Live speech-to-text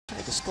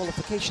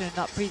disqualification in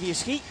that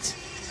previous heat.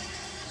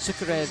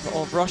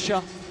 Sukarev of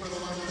Russia.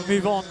 We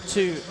move on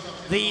to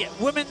the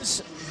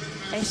women's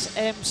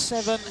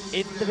SM7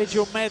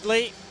 individual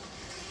medley.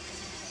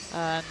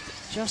 And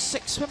just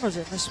 6 swimmers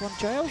in this one,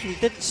 Giles. We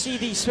didn't see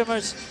these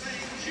swimmers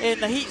in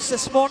the heats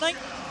this morning.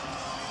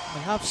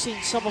 We have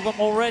seen some of them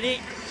already.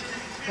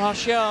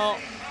 MARICHAL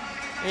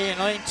in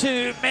lane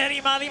 2,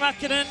 Meri-Maari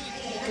MAKINEN.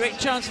 Great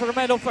chance for a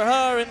medal for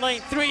her in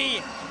lane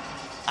 3.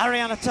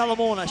 Arianna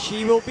TALAMONA,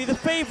 she will be the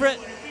favourite.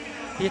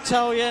 The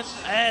Italian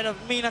ahead of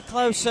Mina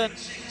KLAUSEN.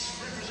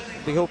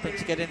 Be hoping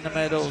to get in the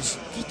medals.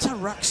 Gitta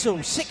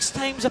RACZKO, 6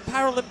 times a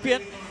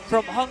Paralympian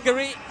from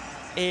Hungary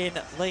in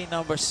lane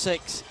number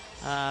 6.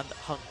 And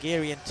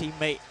Hungarian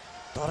teammate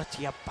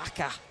Dorottya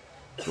BAKA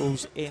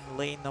goes in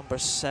lane number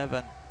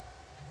 7.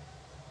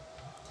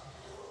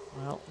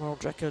 Well,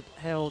 world record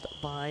held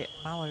by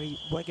Mallory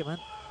Wegeman,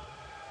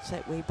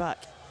 set way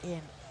back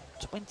in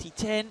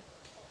 2010.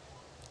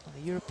 And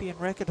the European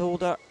record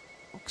holder,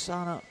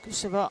 Oksana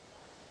Kuseva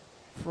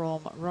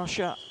from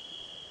Russia.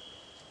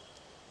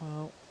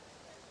 Well,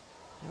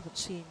 I haven't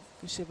seen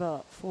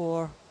Kuseva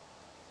for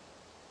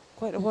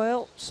quite a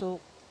while,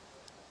 so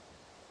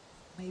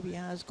maybe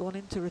has gone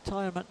into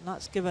retirement, and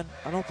that's given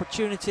an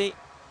opportunity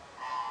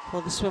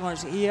for the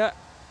swimmers here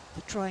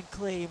to try and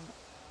claim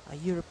a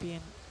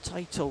European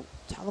title.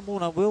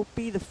 TALAMONA will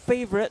be the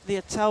favourite, the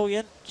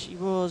Italian. She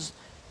was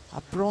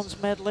a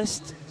bronze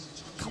medalist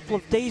a couple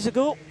of days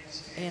ago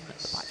in the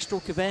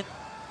backstroke event,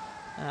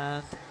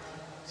 and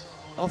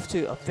off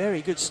to a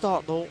very good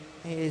start though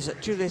is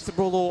Judit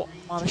ROLO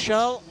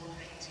MARICHAL,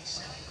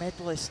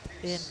 medalist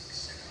in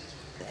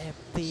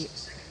the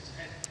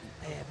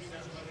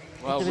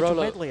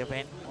ROLO medley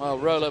event. Well,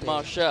 ROLO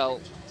MARICHAL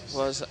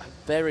was a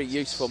very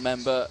useful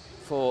member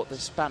for the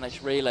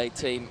Spanish relay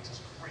team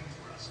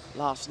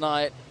last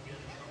night.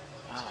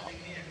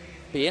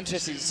 Be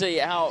interesting to see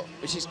how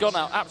she's gone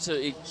out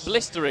absolutely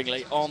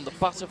blisteringly on the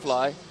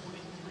butterfly,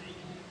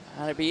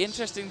 and it'd be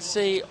interesting to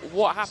see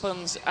what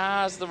happens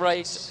as the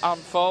race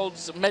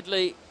unfolds.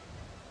 Medley,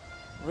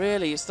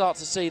 really you start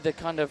to see the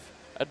kind of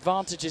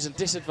advantages and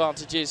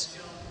disadvantages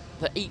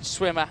that each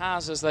swimmer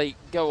has as they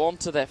go on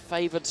to their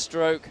favoured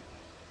stroke.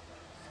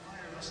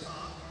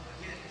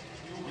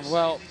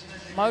 Well,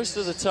 most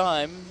of the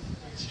time,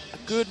 a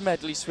good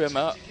medley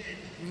swimmer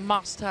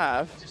must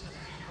have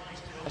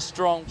a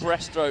strong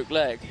breaststroke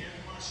leg,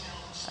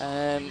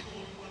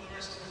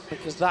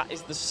 because that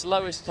is the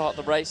slowest part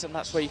of the race, and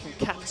that's where you can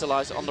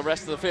capitalise on the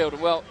rest of the field.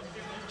 And well,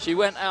 she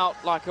went out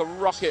like a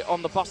rocket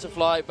on the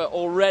butterfly, but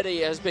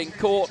already has been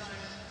caught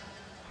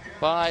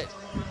by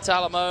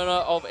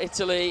TALAMONA of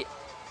Italy,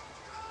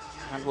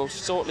 and will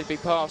shortly be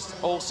passed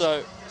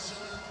also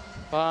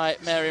by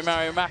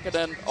Meri-Maari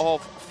MAKINEN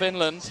of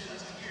Finland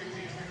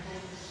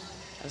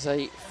as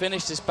they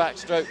finish this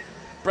backstroke.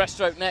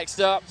 Breaststroke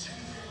next up.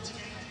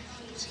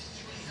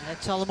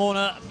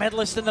 TALAMONA,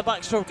 medalist in the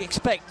backstroke.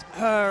 Expect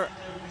her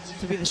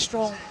to be the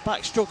strong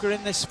backstroker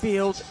in this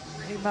field.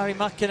 Meri-Maari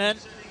MAKINEN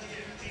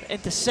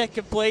into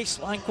 2nd place,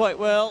 lying quite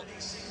well.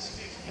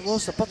 It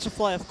was the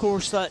butterfly, of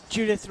course, that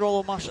Judit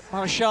ROLO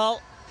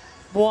MARICHAL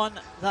won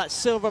that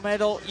silver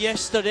medal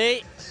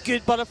yesterday.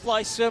 Good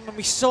butterfly swim, and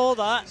we saw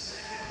that.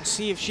 We'll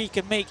see if she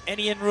can make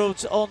any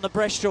inroads on the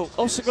breaststroke.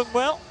 Also going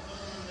well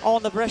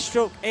on the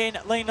breaststroke in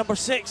lane number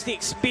 6, the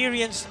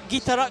experienced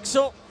Gitta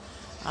RACZKO,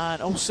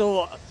 and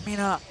also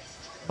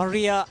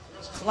Mina-Maria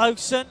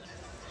KLAUSEN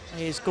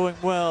is going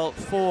well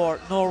for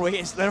Norway.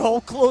 As they're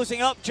all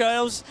closing up,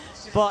 Giles,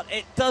 but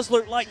it does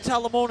look like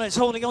TALAMONA is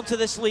holding on to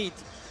this lead.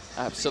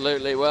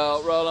 Absolutely.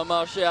 Well, ROLO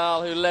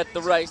MARICHAL, who led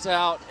the race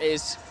out,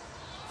 is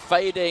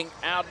fading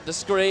out of the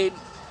screen.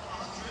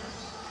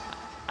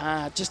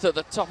 Just at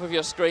the top of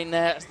your screen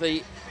there, as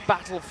the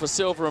battle for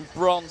silver and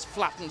bronze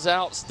flattens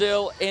out.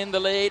 Still in the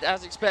lead,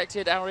 as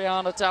expected,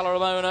 Arianna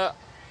TALAMONA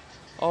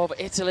of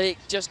Italy,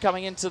 just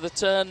coming into the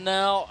turn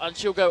now, and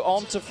she'll go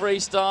on to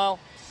freestyle.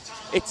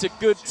 It's a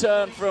good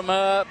turn from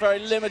her, very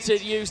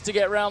limited use to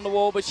get around the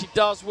wall, but she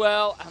does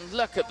well. And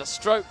look at the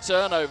stroke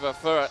turnover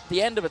for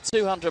the end of a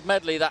 200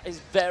 medley. That is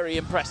very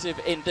impressive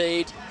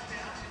indeed.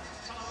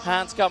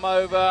 Hands come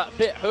over, a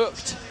bit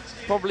hooked,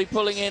 probably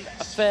pulling in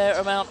a fair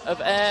amount of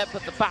air,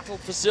 but the battle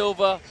for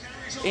silver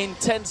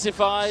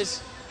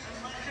intensifies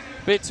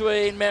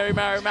between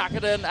Meri-Maari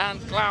MAKINEN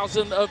and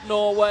KLAUSEN of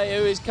Norway,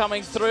 who is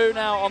coming through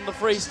now on the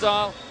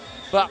freestyle.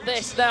 But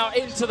this now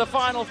into the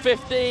final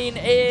 15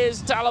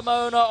 is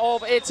TALAMONA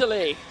of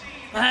Italy.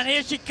 And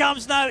here she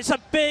comes now. It's a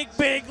big,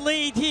 big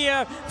lead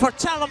here for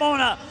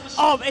TALAMONA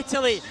of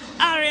Italy.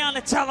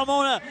 Arianna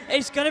TALAMONA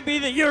is going to be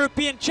the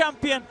European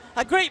champion.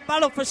 A great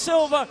battle for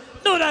silver.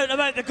 No doubt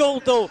about the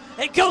gold, though.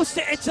 It goes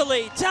to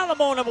Italy.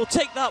 TALAMONA will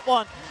take that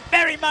one.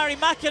 Meri-Maari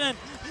MAKINEN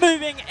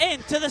moving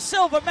into the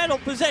silver medal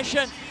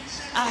position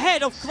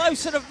ahead of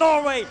KLAUSEN of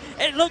Norway.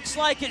 It looks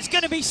like it's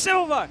going to be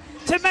silver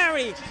to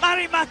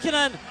Meri-Maari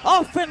MAKINEN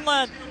of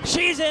Finland.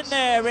 She's in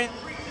there in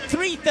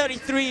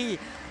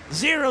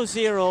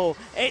 3:33.00.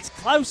 It's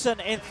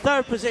KLAUSEN in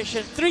 3rd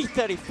position,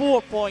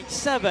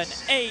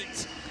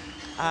 3:34.78.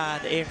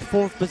 And in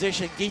fourth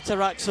position, Gitta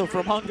RACZKO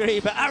from Hungary,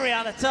 but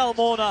Arianna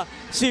TALAMONA,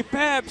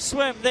 superb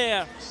swim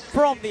there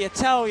from the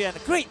Italian.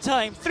 Great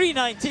time,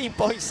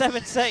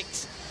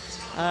 3:19.76.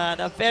 And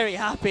a very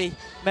happy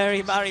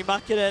Meri-Maari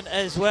MAKINEN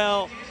as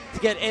well to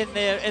get in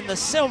there in the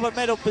silver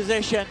medal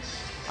position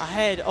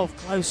ahead of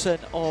KLAUSEN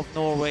of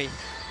Norway.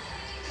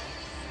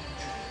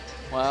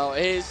 Well,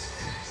 here's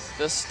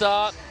the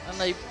start, and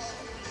they...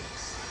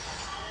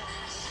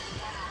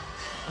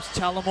 There's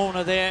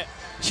TALAMONA there.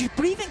 She's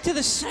breathing to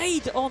the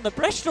side on the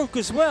breaststroke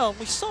as well. And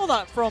we saw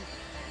that from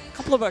a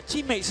couple of our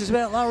teammates as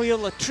well.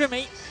 Arianna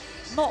Trimmy,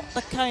 not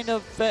the kind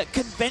of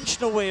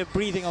conventional way of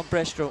breathing on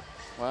breaststroke.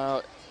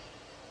 Well,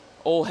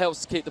 all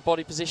helps to keep the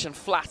body position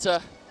flatter.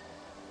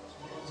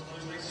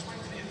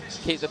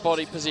 Keep the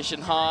body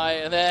position high,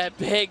 and there,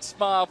 big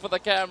smile for the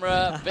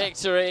camera,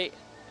 victory.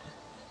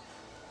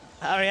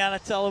 Arianna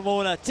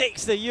TALAMONA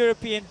takes the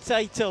European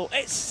title.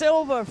 It's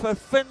silver for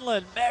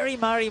Finland,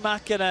 Meri-Maari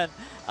MAKINEN,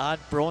 and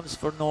bronze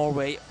for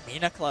Norway,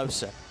 Mina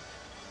KLAUSEN.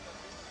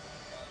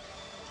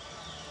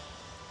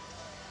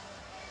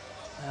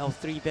 Well,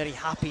 three very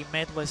happy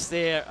medalists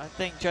there. I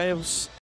think Giles